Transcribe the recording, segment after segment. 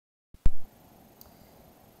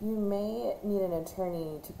You may need an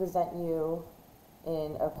attorney to present you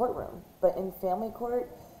in a courtroom, but in family court,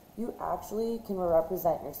 you actually can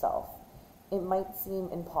represent yourself. It might seem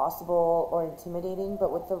impossible or intimidating,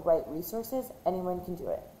 but with the right resources, anyone can do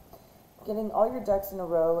it. Getting all your ducks in a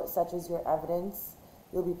row, such as your evidence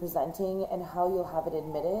you'll be presenting and how you'll have it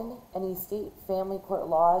admitted, any state family court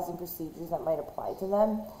laws and procedures that might apply to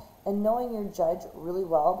them, and knowing your judge really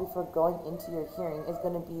well before going into your hearing is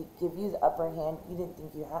going to give you the upper hand you didn't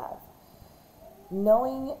think you have.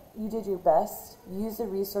 Knowing you did your best, use the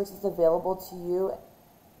resources available to you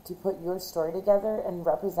to put your story together, and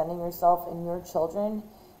representing yourself and your children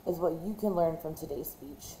is what you can learn from today's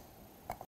speech.